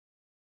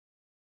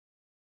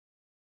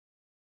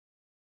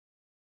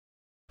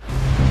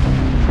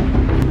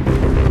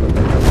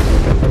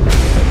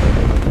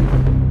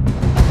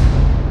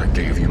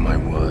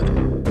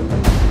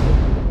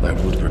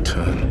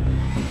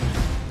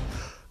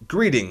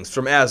Greetings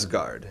from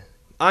Asgard.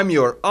 I'm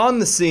your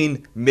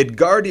on-the-scene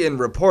Midgardian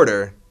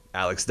reporter,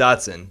 Alex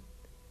Dotson.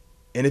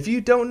 And if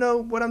you don't know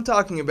what I'm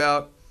talking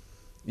about,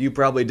 you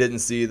probably didn't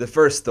see the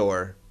first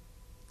Thor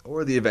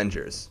or the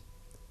Avengers.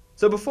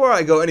 So before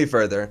I go any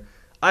further,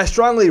 I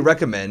strongly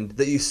recommend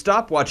that you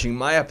stop watching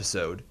my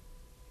episode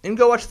and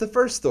go watch the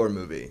first Thor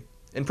movie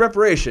in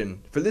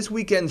preparation for this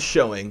weekend's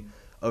showing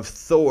of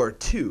Thor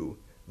 2,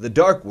 The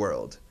Dark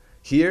World,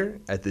 here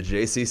at the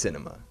JC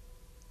Cinema.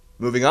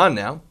 Moving on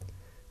now.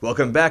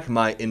 Welcome back,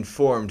 my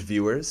informed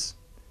viewers.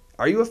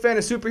 Are you a fan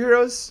of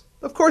superheroes?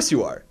 Of course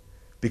you are.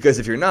 Because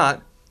if you're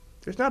not,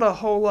 there's not a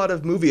whole lot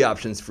of movie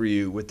options for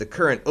you with the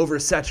current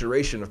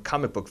oversaturation of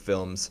comic book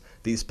films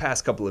these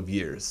past couple of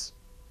years.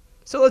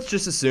 So let's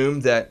just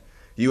assume that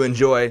you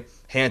enjoy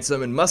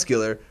handsome and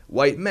muscular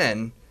white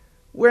men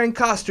wearing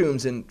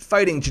costumes and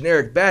fighting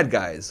generic bad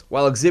guys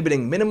while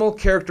exhibiting minimal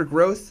character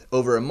growth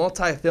over a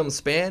multi-film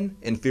span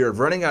in fear of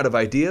running out of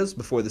ideas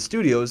before the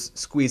studios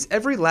squeeze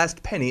every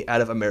last penny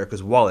out of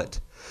America's wallet.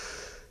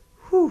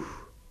 Whew,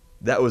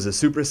 that was a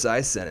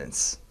supersized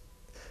sentence.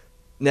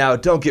 Now,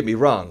 don't get me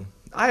wrong,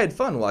 I had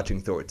fun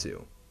watching Thor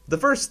 2. The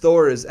first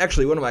Thor is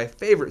actually one of my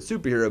favorite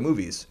superhero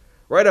movies,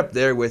 right up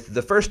there with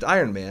the first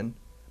Iron Man,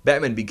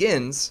 Batman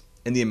Begins,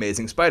 and The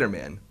Amazing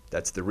Spider-Man.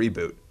 That's the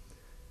reboot.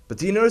 But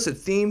do you notice a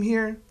theme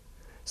here?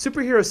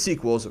 Superhero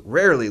sequels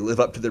rarely live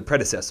up to their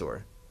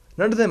predecessor.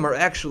 None of them are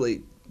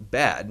actually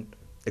bad,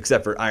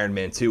 except for Iron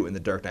Man 2 and The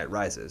Dark Knight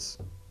Rises.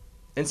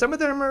 And some of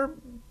them are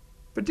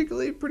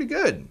particularly pretty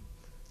good,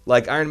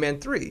 like Iron Man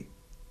 3.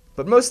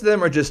 But most of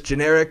them are just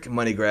generic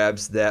money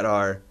grabs that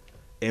are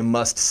a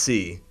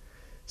must-see,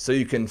 so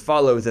you can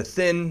follow the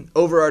thin,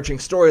 overarching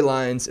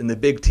storylines in the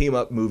big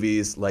team-up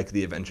movies like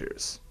The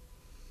Avengers.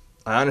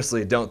 I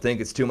honestly don't think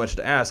it's too much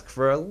to ask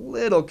for a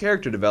little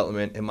character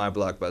development in my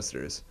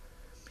blockbusters.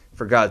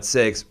 For God's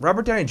sakes,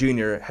 Robert Downey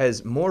Jr.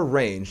 has more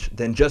range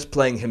than just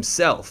playing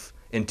himself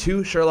in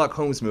 2 Sherlock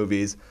Holmes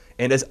movies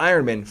and as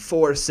Iron Man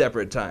 4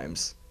 separate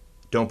times.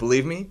 Don't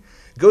believe me?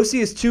 Go see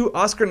his 2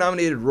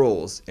 Oscar-nominated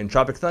roles in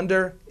Tropic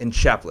Thunder and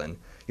Chaplin.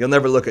 You'll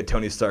never look at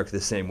Tony Stark the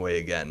same way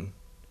again.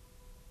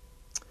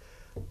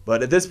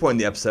 But at this point in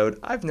the episode,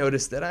 I've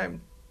noticed that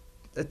I'm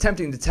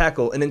attempting to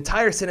tackle an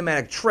entire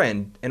cinematic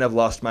trend and I've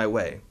lost my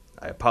way.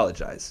 I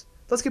apologize.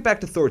 Let's get back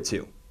to Thor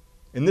 2.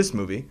 In this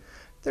movie,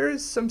 there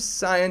is some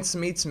science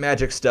meets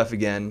magic stuff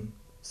again,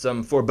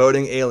 some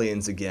foreboding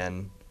aliens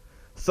again,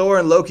 Thor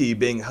and Loki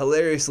being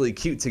hilariously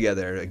cute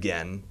together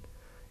again,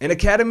 and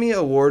Academy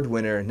Award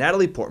winner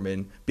Natalie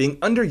Portman being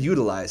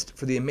underutilized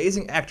for the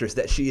amazing actress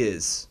that she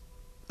is,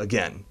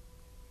 again.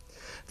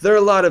 There are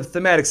a lot of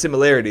thematic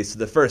similarities to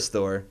the first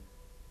Thor,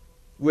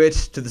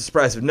 which, to the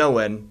surprise of no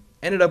one,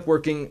 ended up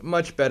working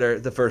much better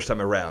the first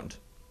time around.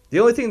 The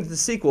only thing that the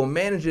sequel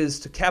manages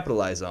to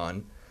capitalize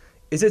on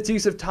is its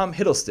use of Tom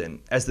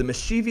Hiddleston as the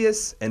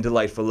mischievous and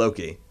delightful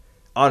Loki.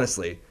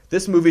 Honestly,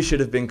 this movie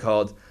should have been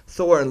called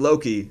Thor and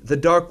Loki, The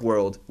Dark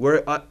World,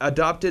 where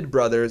adopted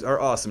brothers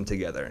are awesome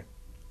together.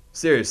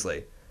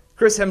 Seriously,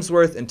 Chris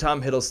Hemsworth and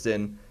Tom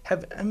Hiddleston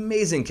have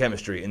amazing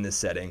chemistry in this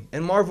setting,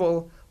 and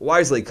Marvel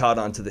wisely caught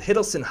on to the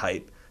Hiddleston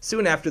hype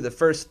soon after the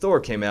first Thor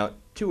came out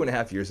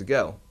 2.5 years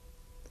ago.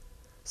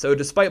 So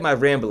despite my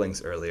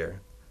ramblings earlier,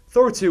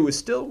 Thor 2 is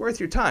still worth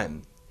your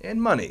time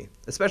and money,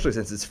 especially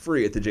since it's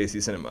free at the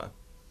JC Cinema.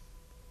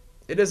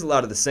 It is a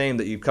lot of the same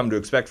that you've come to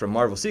expect from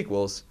Marvel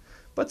sequels,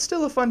 but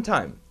still a fun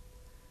time.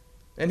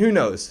 And who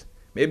knows,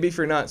 maybe if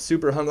you're not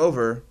super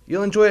hungover,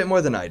 you'll enjoy it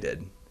more than I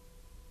did.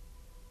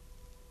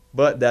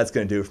 But that's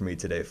going to do it for me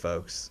today,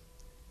 folks.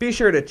 Be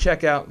sure to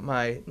check out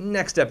my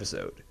next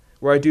episode,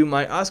 where I do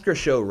my Oscar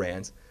show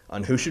rant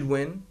on who should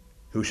win,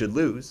 who should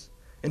lose,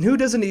 and who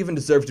doesn't even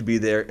deserve to be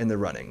there in the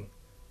running.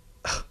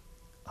 Ugh,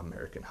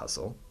 American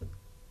Hustle.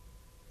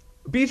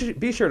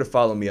 Be sure to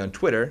follow me on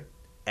Twitter,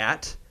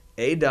 at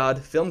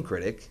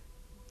 @ADodFilmCritic,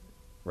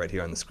 right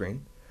here on the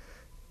screen,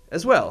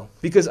 as well,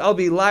 because I'll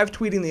be live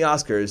tweeting the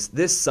Oscars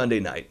this Sunday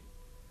night.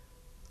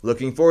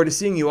 Looking forward to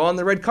seeing you all on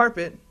the red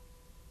carpet.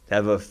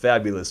 Have a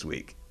fabulous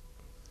week.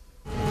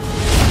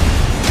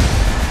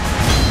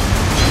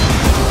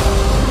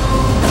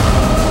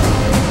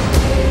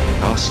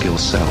 Ask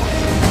yourself,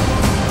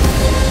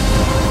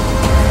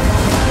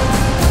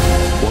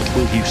 what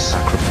will you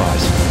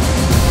sacrifice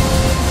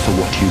for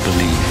what you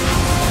believe?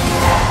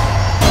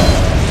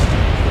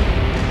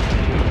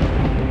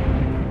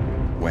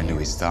 When do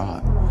we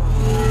start?